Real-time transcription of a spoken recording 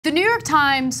The New York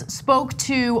Times spoke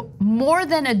to more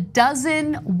than a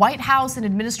dozen White House and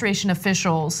administration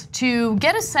officials to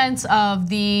get a sense of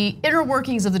the inner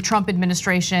workings of the Trump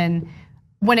administration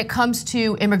when it comes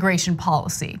to immigration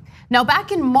policy. Now,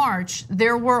 back in March,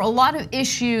 there were a lot of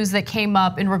issues that came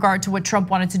up in regard to what Trump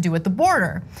wanted to do at the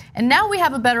border. And now we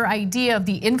have a better idea of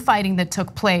the infighting that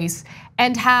took place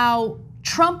and how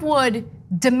Trump would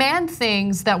demand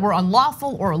things that were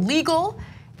unlawful or illegal.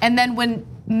 And then when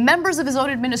members of his own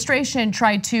administration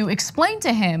tried to explain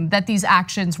to him that these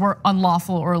actions were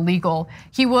unlawful or illegal,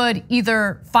 he would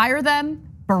either fire them,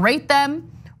 berate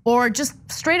them, or just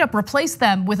straight up replace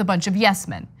them with a bunch of yes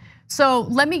men. So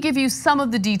let me give you some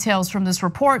of the details from this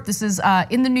report. This is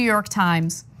in the New York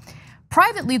Times.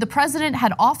 Privately, the president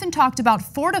had often talked about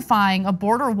fortifying a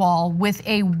border wall with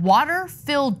a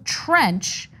water-filled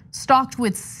trench stocked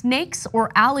with snakes or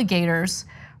alligators,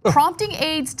 prompting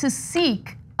aides to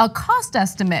seek a cost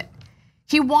estimate.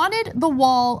 He wanted the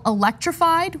wall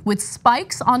electrified with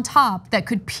spikes on top that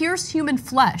could pierce human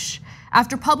flesh.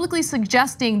 After publicly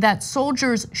suggesting that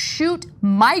soldiers shoot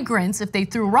migrants if they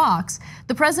threw rocks,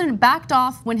 the president backed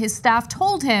off when his staff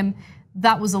told him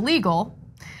that was illegal.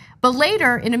 But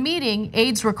later in a meeting,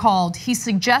 aides recalled he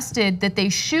suggested that they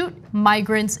shoot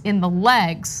migrants in the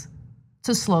legs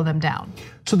to slow them down.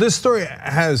 So this story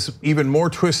has even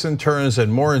more twists and turns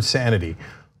and more insanity.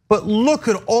 But look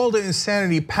at all the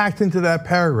insanity packed into that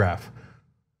paragraph.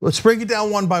 Let's break it down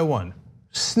one by one.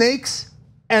 Snakes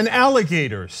and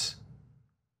alligators.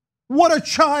 What a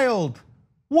child,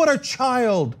 what a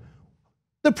child.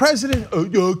 The president,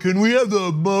 can we have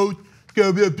the MOAT?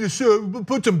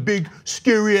 Put some big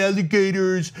scary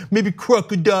alligators, maybe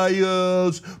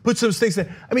crocodiles, put some snakes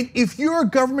there. I mean, if you're a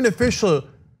government official,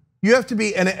 you have to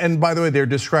be, and by the way, they're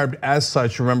described as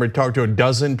such. Remember, talk to a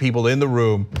dozen people in the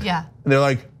room. Yeah. And they're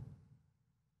like,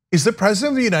 is the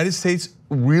president of the United States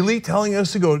really telling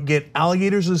us to go get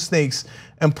alligators and snakes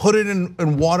and put it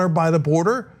in water by the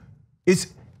border?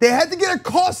 They had to get a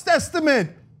cost estimate.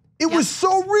 It was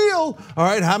so real. All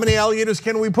right, how many alligators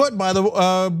can we put by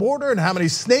the border and how many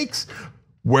snakes?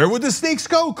 Where would the snakes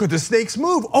go? Could the snakes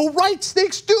move? Oh, right,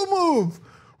 snakes do move,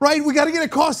 right? We gotta get a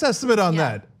cost estimate on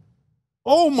that.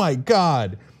 Oh my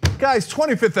God. Guys,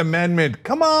 25th Amendment,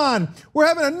 come on. We're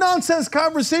having a nonsense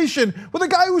conversation with a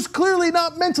guy who's clearly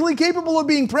not mentally capable of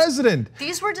being president.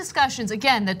 These were discussions,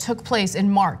 again, that took place in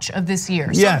March of this year.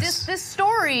 Yes. So this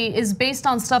story is based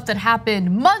on stuff that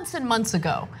happened months and months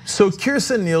ago. So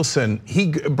Kirstjen Nielsen, he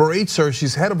berates her,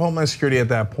 she's head of Homeland Security at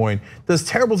that point, does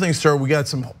terrible things to her. We got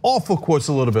some awful quotes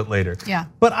a little bit later. Yeah.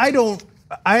 But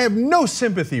I have no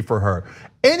sympathy for her.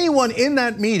 Anyone in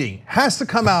that meeting has to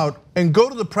come out and go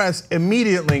to the press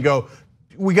immediately and go,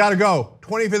 we gotta go,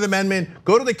 25th Amendment,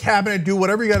 go to the cabinet, do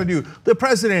whatever you gotta do. The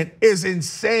president is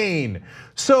insane.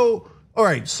 So, all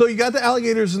right, so you got the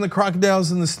alligators and the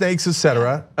crocodiles and the snakes,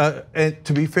 etc. And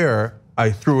to be fair, I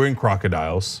threw in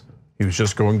crocodiles. He was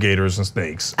just going gators and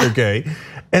snakes, okay?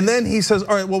 And then he says,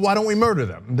 all right, well, why don't we murder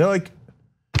them? They're like,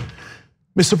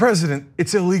 Mr. President,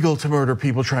 it's illegal to murder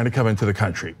people trying to come into the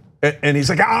country. And he's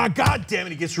like, God damn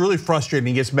it, he gets really frustrated and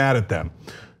he gets mad at them.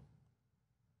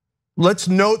 Let's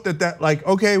note that like,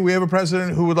 okay, we have a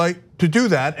president who would like to do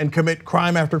that and commit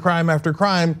crime after crime after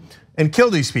crime and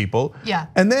kill these people. Yeah.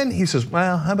 And then he says,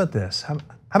 well, how about this? How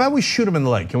about we shoot him in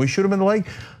the leg? Can we shoot him in the leg?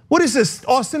 What is this,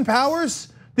 Austin Powers?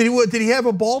 Did he have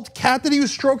a bald cat that he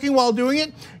was stroking while doing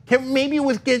it? Maybe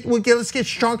let's get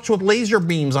sharks with laser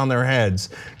beams on their heads.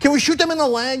 Can we shoot them in the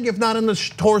leg, if not in the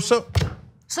torso?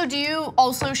 So do you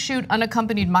also shoot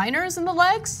unaccompanied minors in the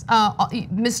legs?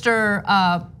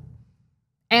 Mr.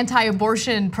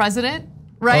 Anti-abortion president,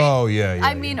 right? Oh, yeah.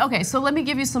 I mean, okay, so let me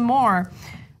give you some more.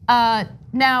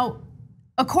 Now,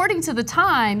 according to the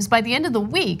Times, by the end of the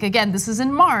week, again, this is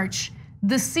in March,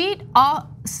 the seat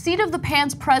of the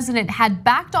pants president had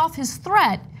backed off his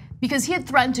threat because he had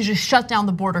threatened to just shut down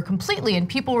the border completely, and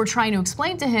people were trying to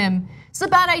explain to him, it's a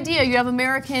bad idea. You have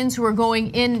Americans who are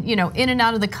going in and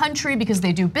out of the country because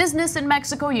they do business in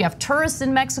Mexico. You have tourists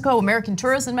in Mexico, American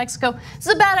tourists in Mexico. It's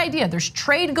a bad idea. There's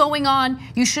trade going on.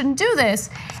 You shouldn't do this.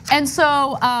 And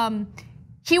so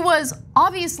he was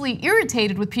obviously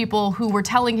irritated with people who were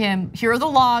telling him, here are the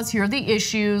laws, here are the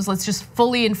issues. Let's just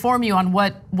fully inform you on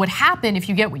what would happen if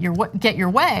you get your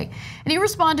way. And he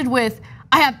responded with,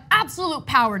 I have absolute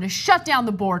power to shut down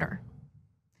the border.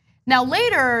 Now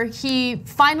later, he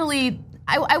finally,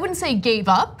 I wouldn't say gave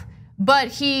up, but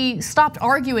he stopped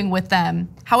arguing with them.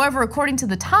 However, according to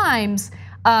the Times,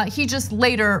 he just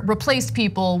later replaced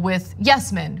people with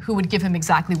yes men who would give him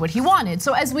exactly what he wanted.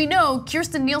 So as we know,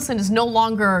 Kirstjen Nielsen is no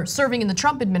longer serving in the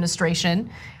Trump administration.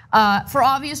 for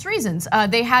obvious reasons.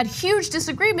 They had huge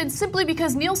disagreements simply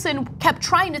because Nielsen kept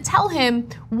trying to tell him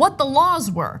what the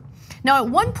laws were. Now, at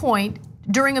one point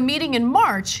during a meeting in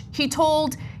March, he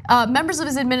told members of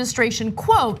his administration,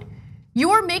 quote,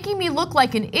 "You are making me look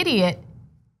like an idiot.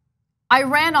 I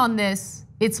ran on this,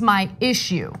 it's my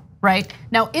issue," right?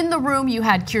 Now, in the room, you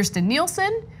had Kirstjen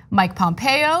Nielsen, Mike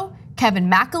Pompeo, Kevin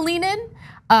McAleenan,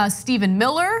 Stephen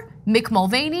Miller, Mick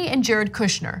Mulvaney, and Jared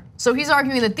Kushner. So he's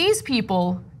arguing that these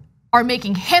people are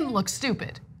making him look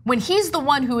stupid when he's the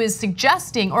one who is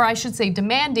suggesting, or I should say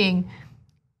demanding,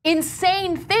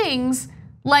 insane things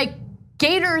like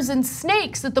gators and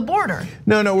snakes at the border.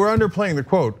 No, we're underplaying the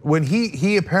quote. When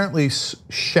he apparently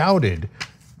shouted,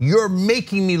 "You're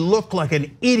making me look like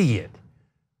an idiot."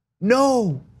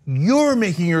 No, you're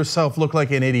making yourself look like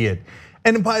an idiot.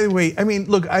 And by the way, I mean,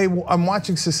 look, I'm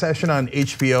watching Succession on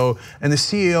HBO, and the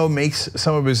CEO makes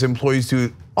some of his employees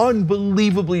do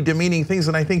unbelievably demeaning things,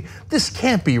 and I think this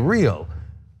can't be real.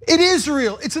 It is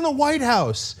real. It's in the White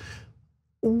House.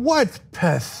 What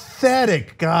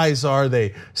pathetic guys are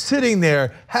they, sitting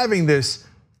there having this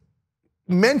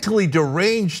mentally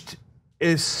deranged,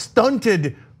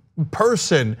 stunted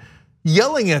person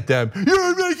yelling at them,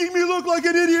 "You're making me look like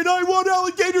an idiot. I want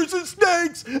alligators and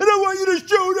snakes, and I want you to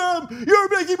shoot them. You're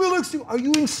making me look stupid.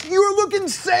 You look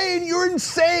insane. You're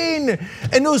insane."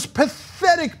 And those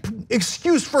pathetic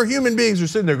excuse for human beings are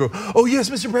sitting there going, "Oh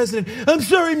yes, Mr. President. I'm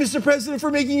sorry, Mr. President,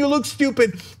 for making you look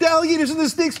stupid. The alligators and the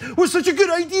snakes were such a good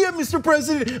idea, Mr.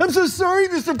 President. I'm so sorry,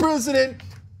 Mr. President."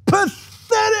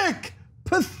 Pathetic,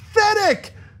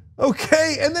 pathetic.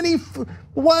 Okay, and then he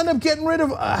wound up getting rid of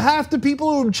half the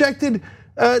people who objected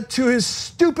to his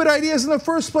stupid ideas in the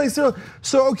first place.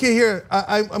 So okay, here,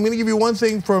 I'm gonna give you one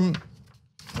thing from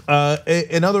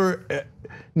another,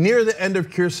 near the end of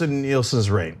Kirstjen Nielsen's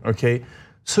reign, okay?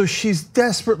 So she's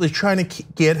desperately trying to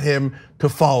get him to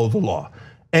follow the law.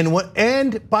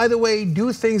 And by the way,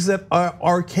 do things that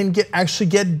can actually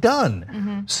get done.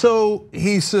 Mm-hmm. So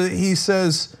he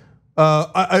says,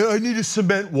 I need a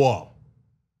cement wall.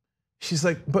 She's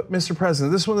like, "But Mr.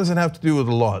 President, this one doesn't have to do with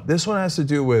the law. This one has to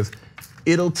do with,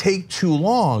 it'll take too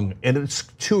long and it's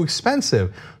too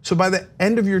expensive. So by the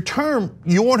end of your term,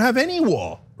 you won't have any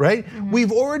wall, right? Mm-hmm.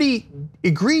 We've already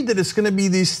agreed that it's gonna be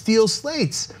these steel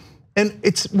slates. And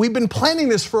we've been planning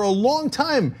this for a long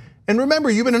time. And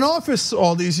remember, you've been in office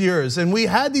all these years and we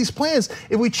had these plans.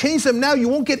 If we change them now, you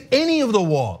won't get any of the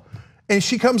wall." And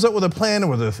she comes up with a plan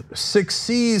with the 6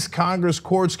 C's, Congress,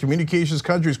 courts, communications,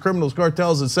 countries, criminals,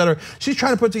 cartels, etc. She's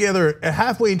trying to put together a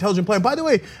halfway intelligent plan. By the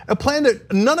way, a plan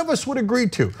that none of us would agree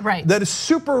to. Right. That is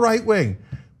super right wing.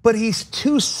 But he's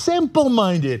too simple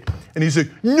minded. And he's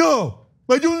like, "No,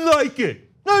 I don't like it.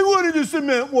 I wanted a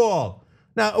cement wall."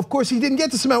 Now, of course, he didn't get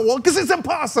the cement wall because it's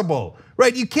impossible,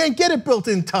 right? You can't get it built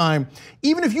in time,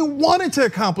 even if you wanted to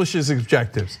accomplish his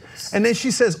objectives. And then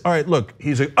she says, "All right, look,"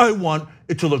 he's like, "I want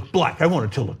it to look black. I want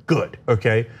it to look good,"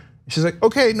 okay? She's like,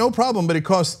 "Okay, no problem, but it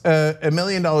costs $1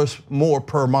 million more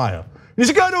per mile." He's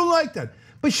like, "I don't like that."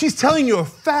 But she's telling you a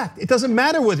fact. It doesn't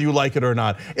matter whether you like it or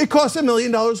not. It costs $1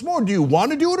 million more. Do you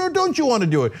want to do it or don't you want to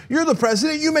do it? You're the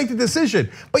president, you make the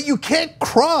decision. But you can't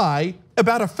cry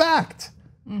about a fact.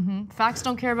 Mm-hmm. Facts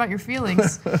don't care about your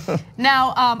feelings.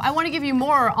 Now, I want to give you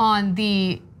more on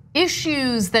the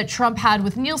issues that Trump had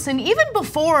with Nielsen even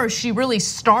before she really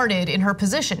started in her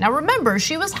position. Now remember,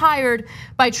 she was hired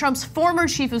by Trump's former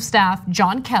chief of staff,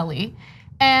 John Kelly,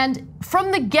 and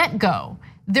from the get-go,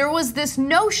 there was this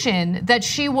notion that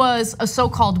she was a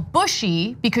so-called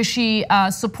Bushie because she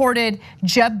supported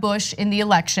Jeb Bush in the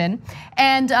election.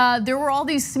 And there were all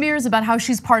these smears about how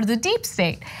she's part of the deep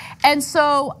state. And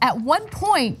so at one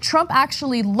point, Trump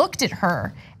actually looked at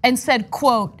her and said,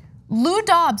 quote, "Lou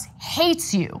Dobbs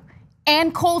hates you.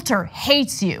 Ann Coulter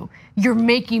hates you. You're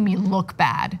making me look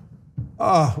bad."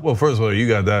 Well, first of all, you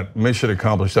got that mission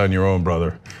accomplished on your own,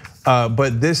 brother.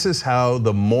 But this is how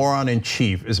the moron in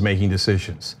chief is making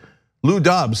decisions. Lou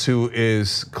Dobbs, who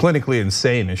is clinically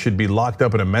insane and should be locked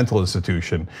up in a mental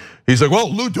institution, he's like,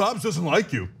 "Well, Lou Dobbs doesn't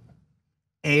like you.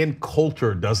 Ann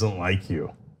Coulter doesn't like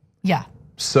you." Yeah.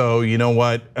 So you know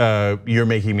what? You're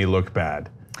making me look bad.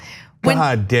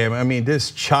 God damn it. I mean, this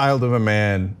child of a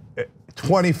man,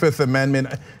 25th Amendment.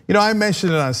 You know, I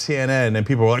mentioned it on CNN and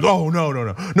people were like, "Oh,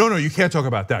 no, you can't talk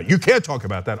about that. You can't talk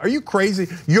about that. Are you crazy?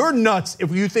 You're nuts if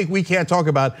you think we can't talk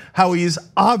about how he is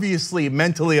obviously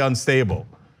mentally unstable."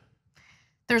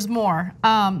 There's more.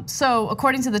 So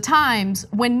according to the Times,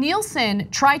 when Nielsen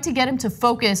tried to get him to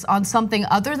focus on something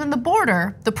other than the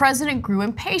border, the president grew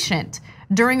impatient.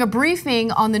 During a briefing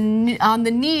on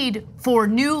the need for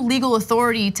new legal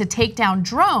authority to take down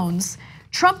drones,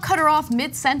 Trump cut her off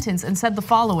mid-sentence and said the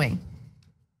following: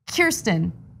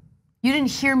 Kirsten, you didn't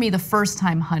hear me the first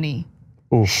time, honey.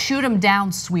 Oof. Shoot him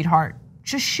down, sweetheart.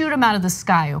 Just shoot him out of the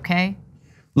sky, okay?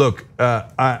 Look,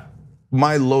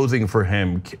 my loathing for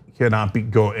him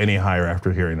cannot go any higher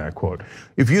after hearing that quote.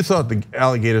 If you thought the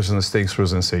alligators and the snakes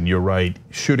was insane, you're right.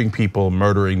 Shooting people,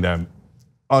 murdering them,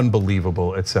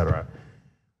 unbelievable, etc.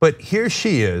 But here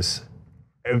she is,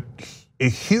 a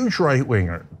huge right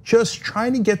winger, just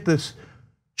trying to get this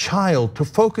child to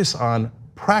focus on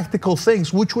practical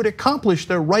things which would accomplish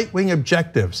their right wing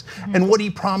objectives and what he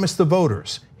promised the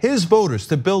voters, his voters,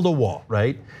 to build a wall,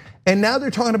 right? And now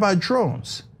they're talking about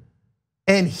drones.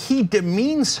 And he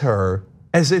demeans her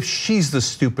as if she's the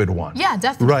stupid one. Yeah,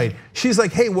 definitely. Right. She's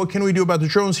like, hey, what can we do about the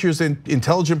drones? Here's the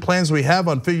intelligent plans we have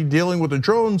on dealing with the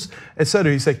drones,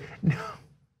 etc. He's like, no,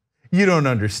 you don't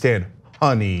understand,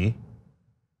 honey.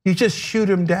 You just shoot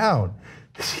him down.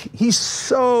 He's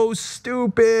so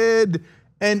stupid.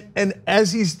 And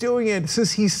as he's doing it,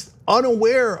 since he's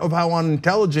unaware of how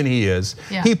unintelligent he is,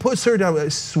 he puts her down,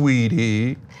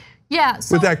 sweetie. Yeah.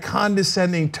 With that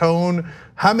condescending tone.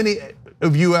 How many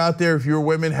of you out there, if you're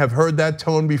women, have heard that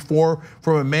tone before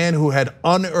from a man who had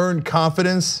unearned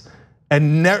confidence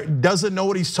and doesn't know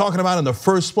what he's talking about in the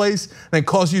first place, and then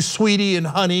calls you sweetie and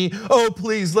honey? Oh,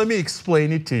 please, let me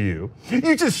explain it to you.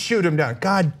 You just shoot him down.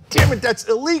 God damn it, that's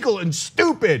illegal and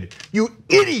stupid, you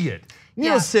idiot.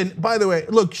 Nielsen, by the way,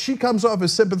 look, she comes off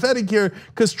as sympathetic here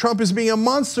because Trump is being a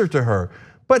monster to her.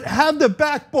 But have the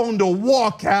backbone to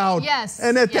walk out. Yes.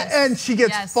 And at the end, she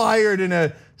gets fired in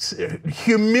a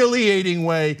humiliating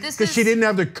way because she didn't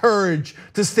have the courage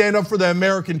to stand up for the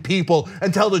American people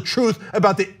and tell the truth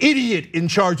about the idiot in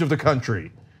charge of the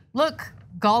country. Look,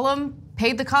 Gollum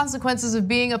paid the consequences of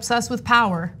being obsessed with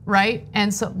power, right?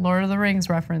 And so, Lord of the Rings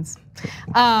reference.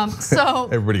 So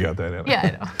everybody got that, Anna.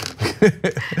 Yeah, I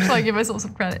know. So I give myself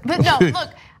some credit. But no, look,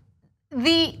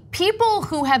 the people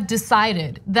who have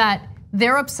decided that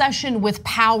their obsession with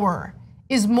power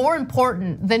is more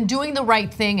important than doing the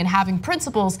right thing and having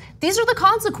principles, these are the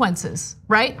consequences,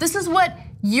 right? This is what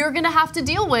you're gonna have to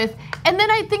deal with. And then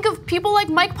I think of people like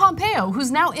Mike Pompeo,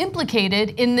 who's now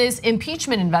implicated in this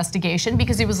impeachment investigation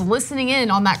because he was listening in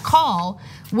on that call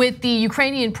with the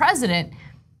Ukrainian president.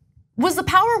 Was the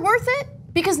power worth it?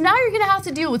 Because now you're gonna have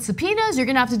to deal with subpoenas, you're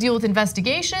gonna have to deal with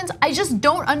investigations. I just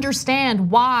don't understand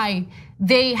why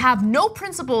they have no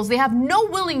principles, they have no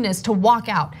willingness to walk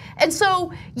out. And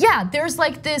so, yeah, there's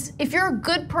like this, if you're a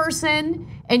good person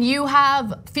and you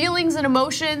have feelings and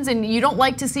emotions and you don't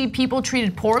like to see people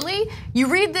treated poorly, you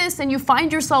read this and you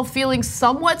find yourself feeling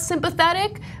somewhat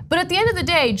sympathetic, but at the end of the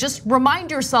day, just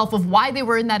remind yourself of why they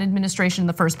were in that administration in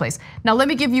the first place. Now, let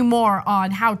me give you more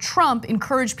on how Trump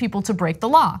encouraged people to break the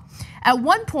law. At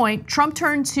one point, Trump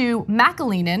turned to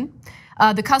McAleenan,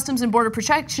 the Customs and Border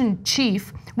Protection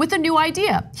chief, with a new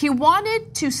idea. He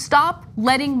wanted to stop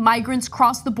letting migrants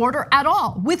cross the border at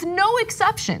all, with no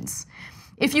exceptions.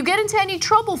 If you get into any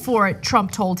trouble for it,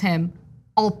 Trump told him,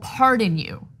 I'll pardon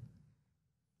you.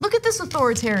 Look at this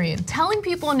authoritarian telling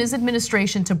people in his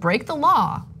administration to break the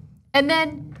law and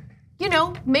then,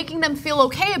 making them feel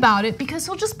okay about it because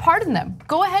he'll just pardon them.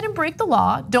 Go ahead and break the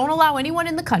law. Don't allow anyone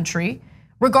in the country,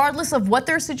 regardless of what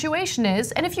their situation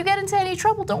is. And if you get into any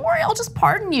trouble, don't worry, I'll just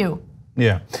pardon you.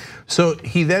 Yeah, so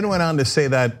he then went on to say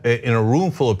that in a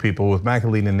room full of people with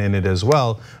McAleenan in it as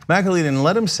well. McAleenan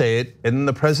let him say it, and then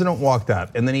the president walked out.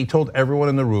 And then he told everyone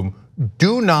in the room,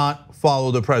 do not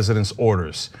follow the president's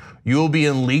orders. You will be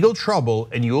in legal trouble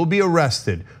and you will be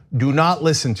arrested. Do not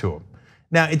listen to him.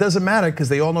 Now, it doesn't matter because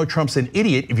they all know Trump's an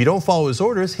idiot. If you don't follow his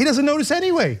orders, he doesn't notice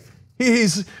anyway. You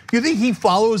think he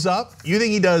follows up? You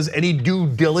think he does any due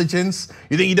diligence?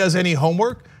 You think he does any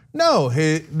homework? No,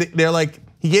 they're like,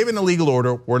 he gave an illegal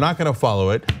order, we're not gonna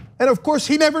follow it. And of course,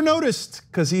 he never noticed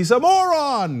because he's a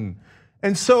moron.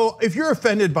 And so if you're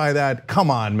offended by that,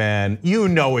 come on, man, you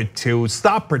know it too.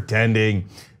 Stop pretending.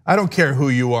 I don't care who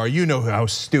you are, you know how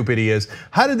stupid he is.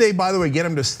 How did they, by the way, get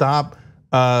him to stop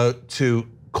to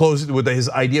close with his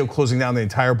idea of closing down the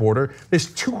entire border?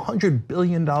 There's $200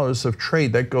 billion of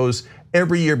trade that goes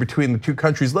every year between the two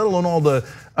countries, let alone all the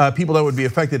people that would be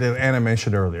affected, and Anna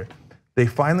mentioned earlier. They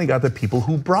finally got the people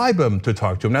who bribe him to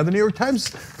talk to him. Now, the New York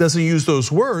Times doesn't use those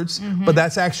words, but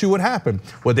that's actually what happened.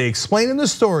 What they explain in the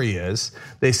story is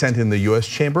they sent in the US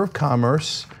Chamber of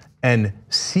Commerce and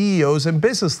CEOs and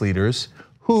business leaders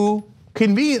who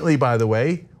conveniently, by the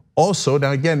way, also,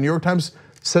 now again, New York Times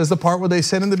says the part where they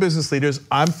send in the business leaders,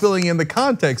 I'm filling in the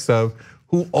context of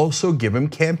who also give him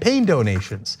campaign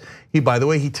donations. By the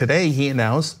way, today he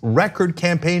announced record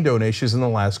campaign donations in the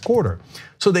last quarter.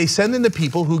 So they send in the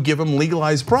people who give him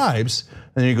legalized bribes,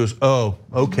 and then he goes, oh,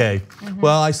 okay.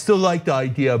 Well, I still like the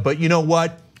idea, but you know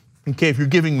what? Okay, if you're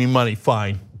giving me money,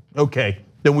 fine. Okay,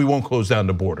 then we won't close down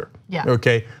the border. Yeah.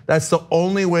 Okay, that's the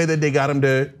only way that they got him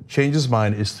to change his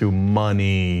mind is through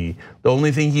money. The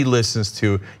only thing he listens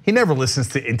to, he never listens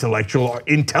to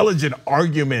intelligent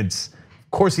arguments.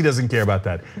 Of course he doesn't care about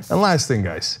that. And last thing,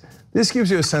 guys, this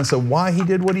gives you a sense of why he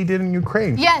did what he did in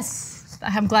Ukraine. Yes,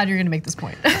 I'm glad you're gonna make this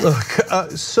point. Look,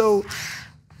 so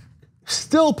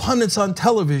still pundits on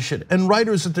television and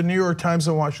writers at the New York Times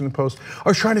and Washington Post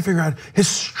are trying to figure out his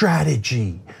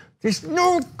strategy. There's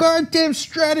no goddamn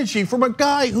strategy from a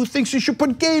guy who thinks you should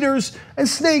put gators and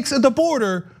snakes at the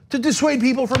border to dissuade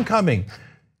people from coming.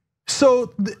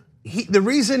 So the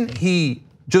reason he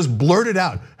just blurted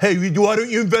out, hey, why don't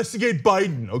you investigate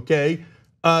Biden, okay?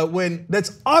 When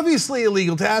that's obviously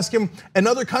illegal to ask him,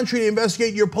 another country to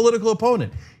investigate your political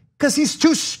opponent, because he's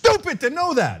too stupid to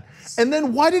know that. And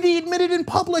then why did he admit it in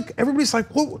public? Everybody's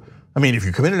like, well, I mean, if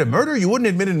you committed a murder, you wouldn't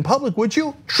admit it in public, would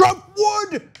you? Trump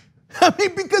would. I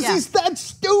mean, because he's that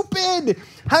stupid.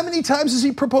 How many times has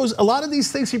he proposed? A lot of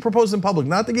these things he proposed in public,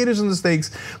 not the gators and the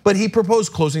snakes, but he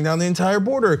proposed closing down the entire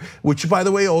border, which by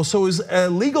the way also is a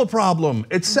legal problem,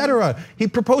 etc. He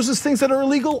proposes things that are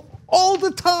illegal all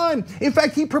the time. In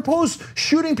fact, he proposed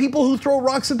shooting people who throw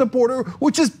rocks at the border,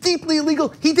 which is deeply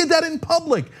illegal. He did that in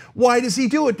public. Why does he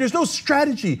do it? There's no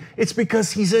strategy. It's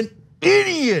because he's an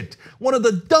idiot. One of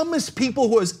the dumbest people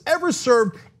who has ever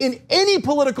served in any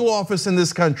political office in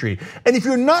this country. And if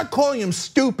you're not calling him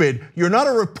stupid, you're not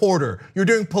a reporter. You're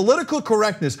doing political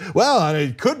correctness. Well,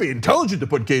 it could be intelligent to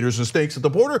put gators and snakes at the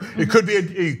border. It could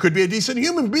be a decent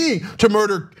human being to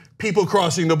murder people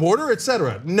crossing the border,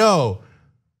 etc. No.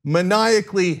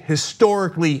 Maniacally,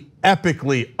 historically,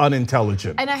 epically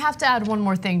unintelligent. And I have to add one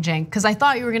more thing, Cenk, because I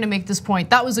thought you were gonna make this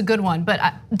point. That was a good one, but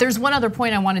there's one other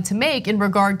point I wanted to make in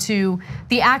regard to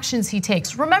the actions he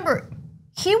takes. Remember,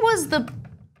 he was the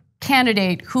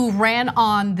candidate who ran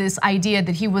on this idea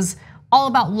that he was all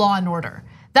about law and order.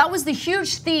 That was the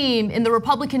huge theme in the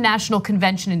Republican National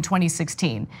Convention in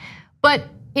 2016. But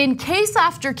in case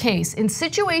after case, in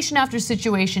situation after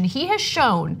situation, he has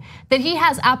shown that he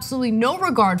has absolutely no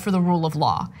regard for the rule of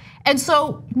law. And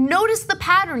so notice the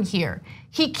pattern here.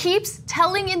 He keeps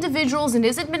telling individuals in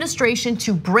his administration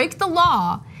to break the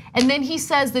law, and then he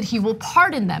says that he will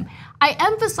pardon them. I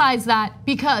emphasize that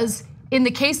because in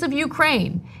the case of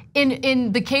Ukraine,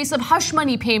 in the case of hush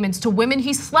money payments to women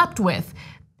he slept with,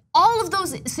 all of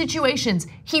those situations,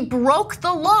 he broke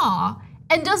the law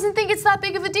and doesn't think it's that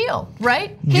big of a deal,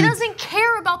 right? He doesn't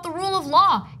care about the rule of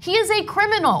law. He is a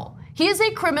criminal. He is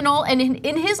a criminal, and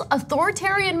in his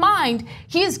authoritarian mind,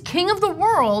 he is king of the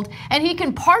world, and he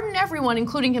can pardon everyone,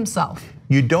 including himself.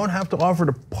 You don't have to offer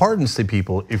the pardons to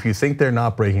people if you think they're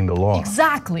not breaking the law.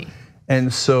 Exactly.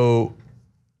 And so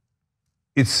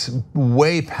it's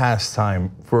way past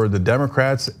time for the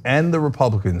Democrats and the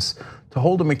Republicans to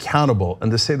hold him accountable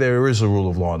and to say there is a rule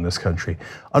of law in this country.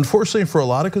 Unfortunately for a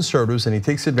lot of conservatives, and he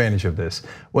takes advantage of this,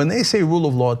 when they say rule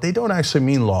of law, they don't actually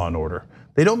mean law and order.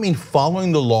 They don't mean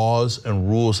following the laws and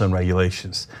rules and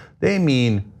regulations. They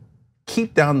mean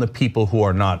keep down the people who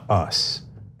are not us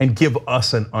and give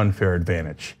us an unfair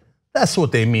advantage. That's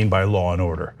what they mean by law and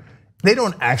order. They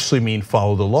don't actually mean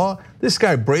follow the law. This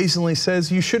guy brazenly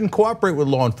says you shouldn't cooperate with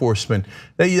law enforcement.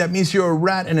 That means you're a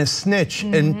rat and a snitch.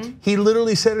 And he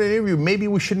literally said in an interview, maybe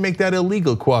we should make that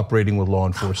illegal, cooperating with law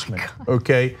enforcement,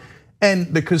 okay?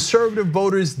 And the conservative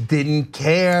voters didn't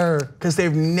care because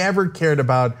they've never cared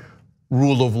about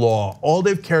rule of law. All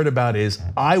they've cared about is,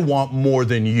 I want more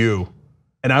than you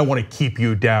and I want to keep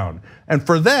you down. And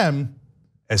for them,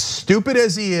 as stupid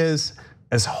as he is,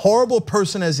 as horrible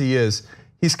person as he is,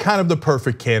 he's kind of the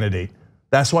perfect candidate.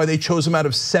 That's why they chose him out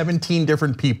of 17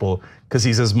 different people, because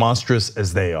he's as monstrous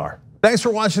as they are. Thanks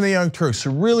for watching The Young Turks,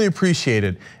 really appreciate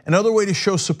it. Another way to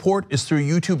show support is through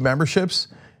YouTube memberships.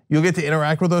 You'll get to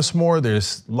interact with us more.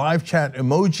 There's live chat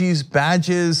emojis,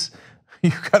 badges.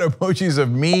 You've got emojis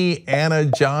of me, Anna,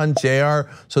 John,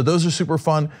 JR, so those are super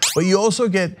fun. But you also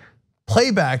get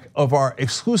playback of our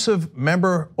exclusive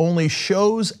member-only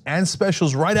shows and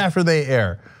specials right after they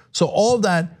air. So all of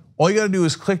that, all you gotta do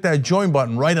is click that join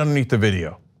button right underneath the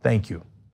video. Thank you.